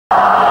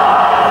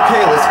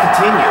Okay, let's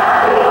continue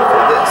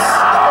for this.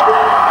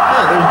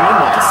 Oh, they're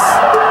BMOS.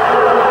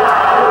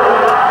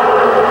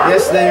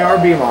 Yes, they are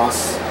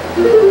BMOS.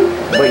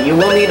 But you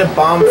will need a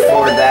bomb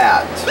for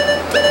that.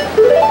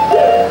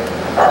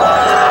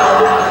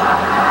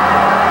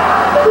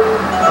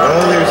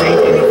 Well, there's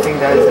ain't anything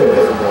that is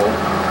invisible.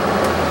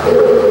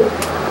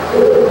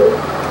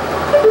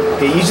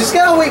 Okay, you just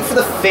gotta wait for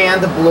the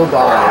fan to blow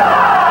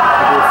by.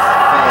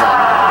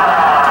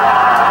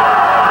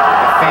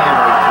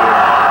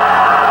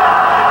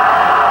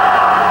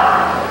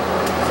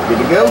 Good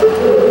to go?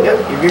 Yep,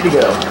 you're good to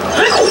go.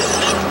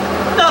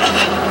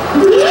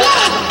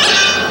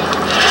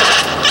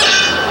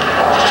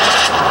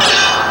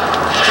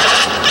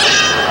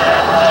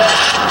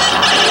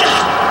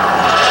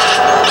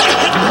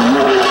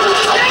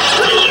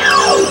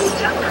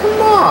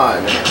 Come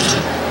on!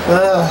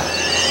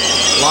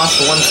 Lost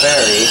one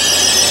fairy.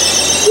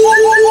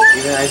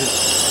 Even I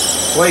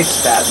just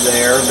placed that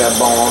there, that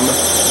bomb.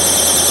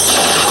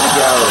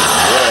 Go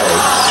away.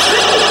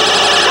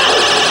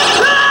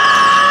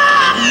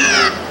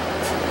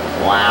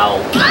 Wow.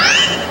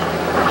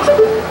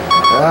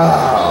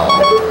 Oh.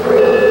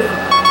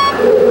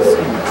 This is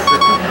gonna be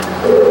tricky.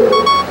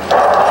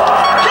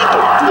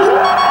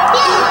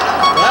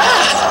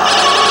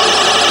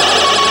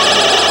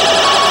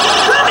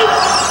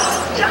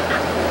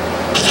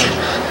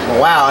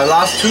 Wow, I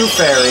lost 2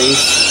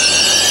 fairies.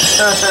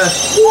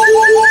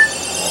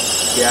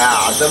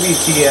 Yeah,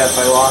 WTF,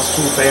 I lost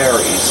 2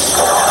 fairies.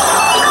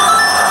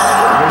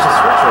 Here's a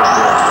switch right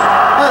here.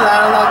 Oh, that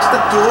unlocks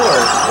the door.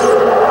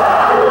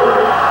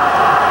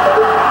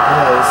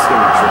 This is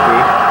gonna be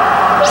tricky.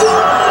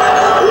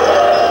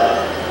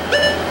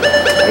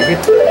 I get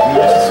to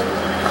use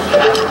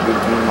the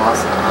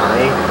BMOS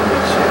eye. Let me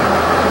check.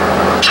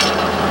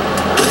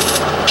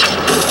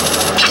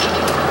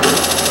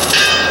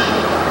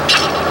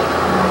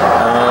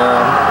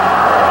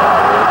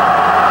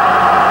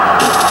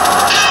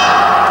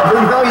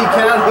 No, you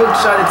cannot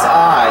hookshot its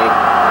eye.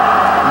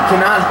 You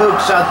cannot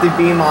hookshot the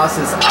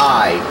BMOS's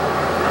eye.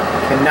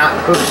 You cannot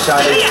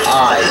hookshot its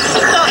eye.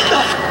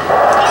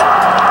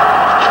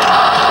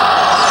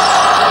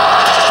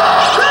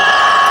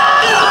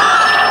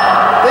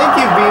 Thank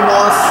you,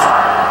 BMOS.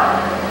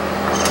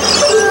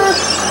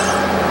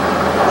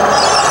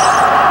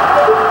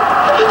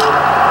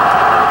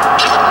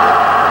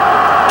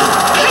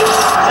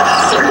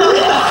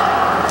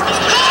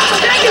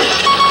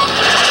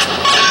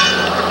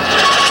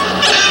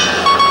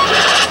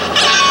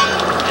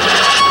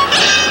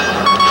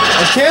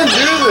 I can't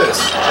do this.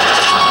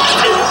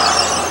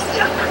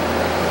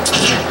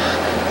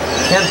 I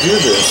can't do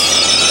this.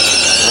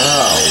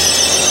 Oh.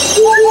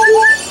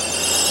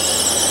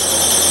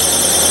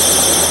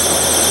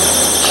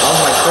 Oh,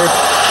 my third.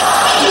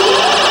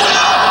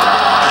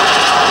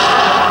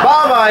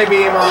 Bye-bye,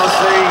 BMOS.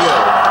 There you go.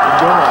 You're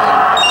gone.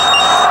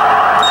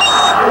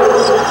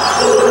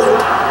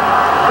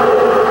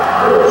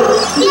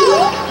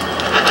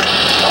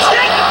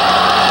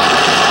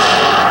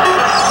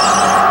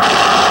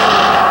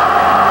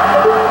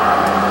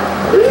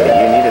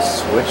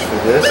 Switch for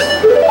this?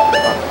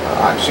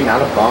 Actually,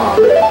 not a bomb.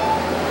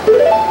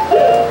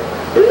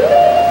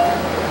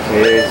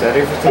 Okay, is that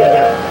everything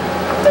that...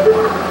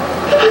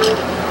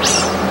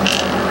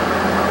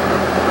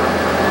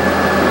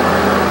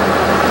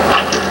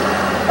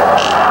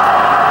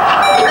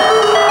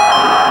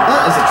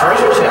 Ah, it's a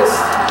treasure chest.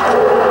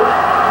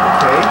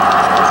 Okay.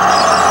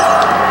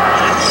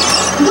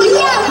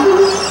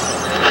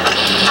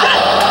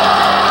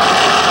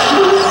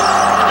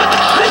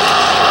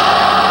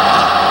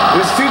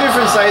 There's 2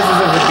 different sizes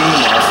of the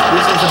BMOS.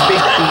 This is a big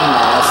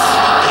BMOS.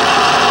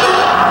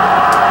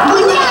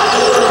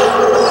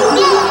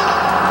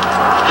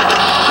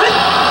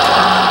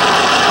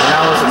 And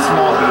that was a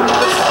small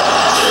BMOS.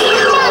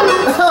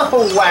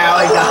 Oh wow,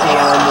 I got the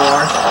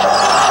Elmore.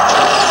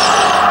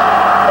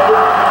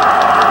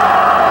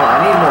 Oh, I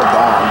need more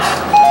bombs.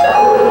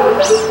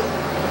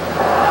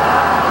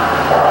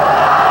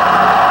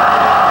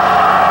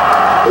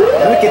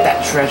 Let me get that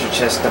treasure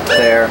chest up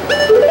there.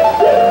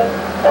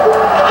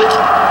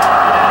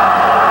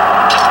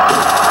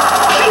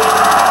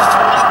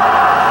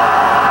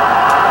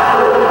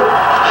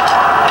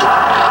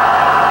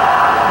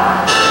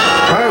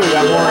 Alright, we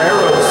got more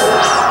arrows.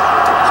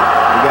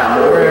 We got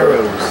more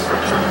arrows.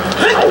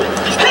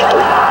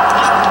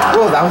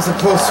 Whoa, that was a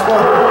close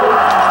one.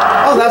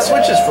 Oh, that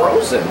switch is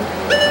frozen.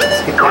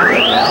 Let's get that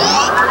right now.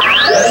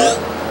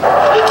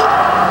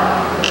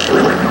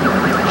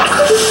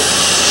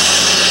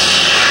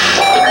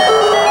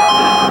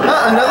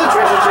 Another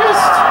treasure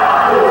chest?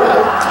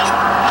 Yeah.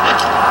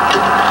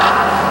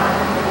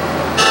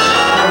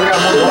 Oh, we got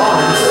more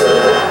bombs.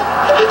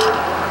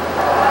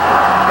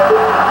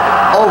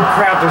 Oh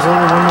crap, there's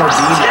only one more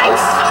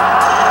BMOS.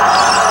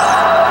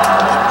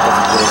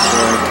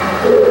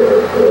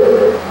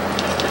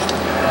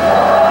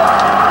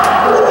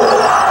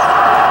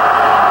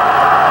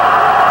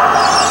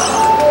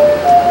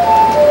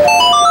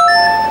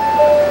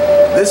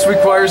 This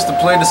requires to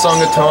play the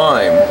Song of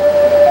Time.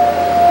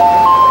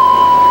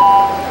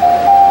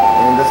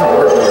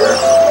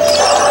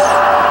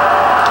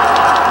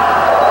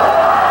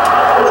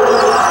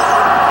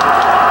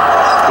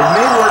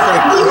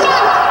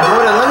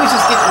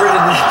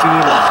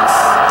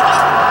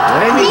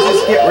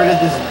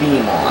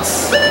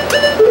 moss.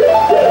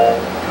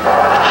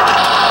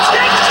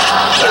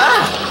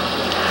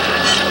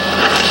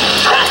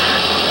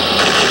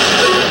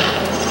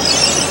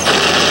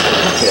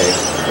 Okay,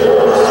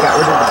 just got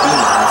rid of the bee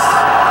moss.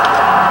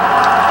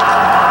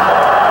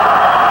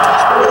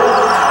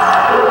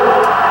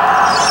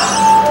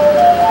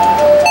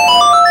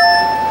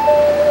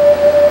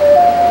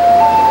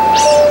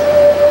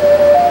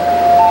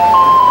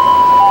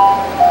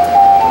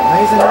 Why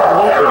isn't it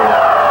working?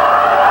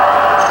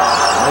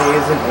 Why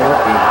isn't it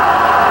working?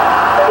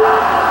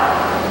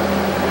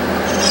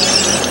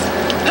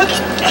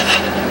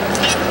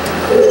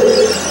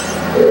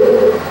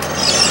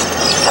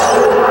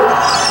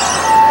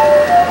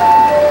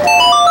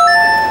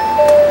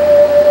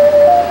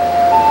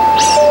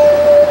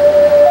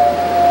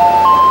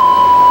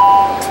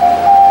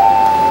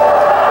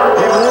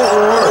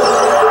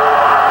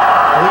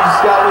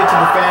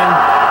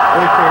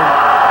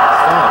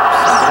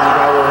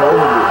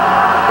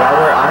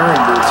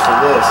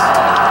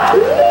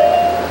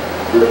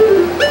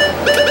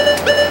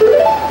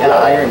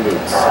 Iron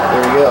boots.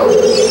 There we go.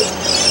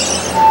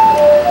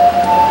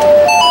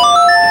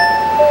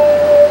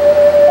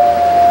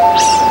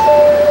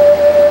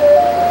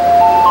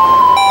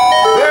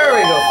 There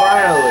we go,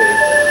 finally.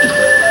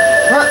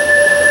 Huh?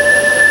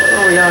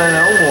 Oh, we gotta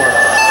know more.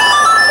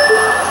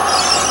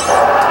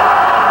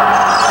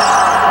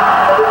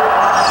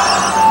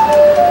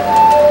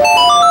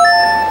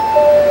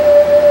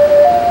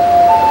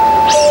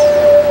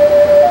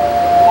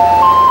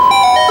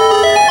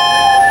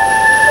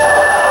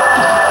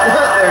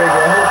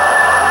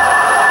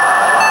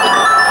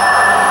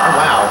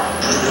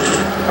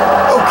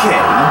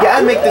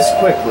 Make this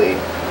quickly.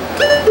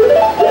 Go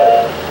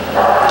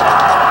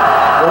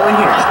in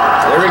here.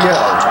 There we go.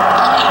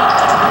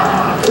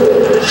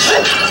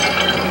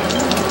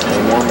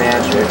 And more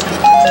magic.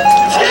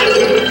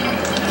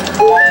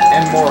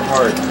 And more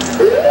heart.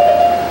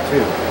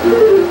 Too.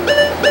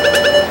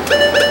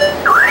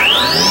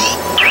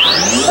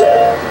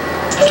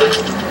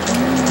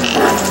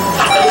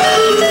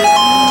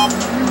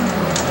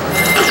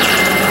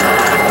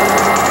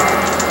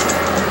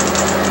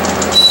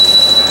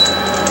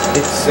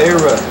 It's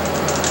Sarah.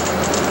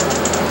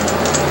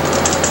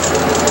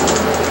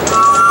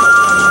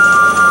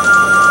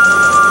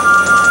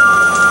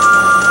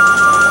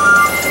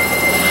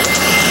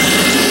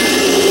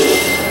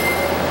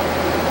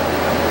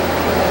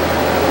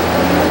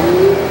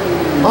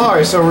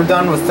 Alright, so we're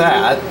done with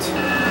that.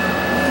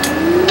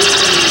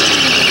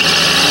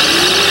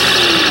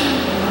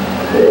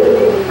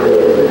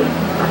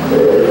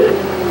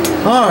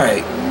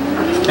 Alright.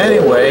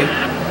 Anyway.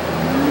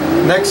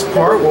 Next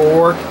part, we'll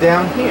work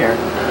down here,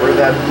 where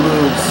that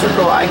blue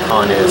circle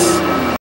icon is.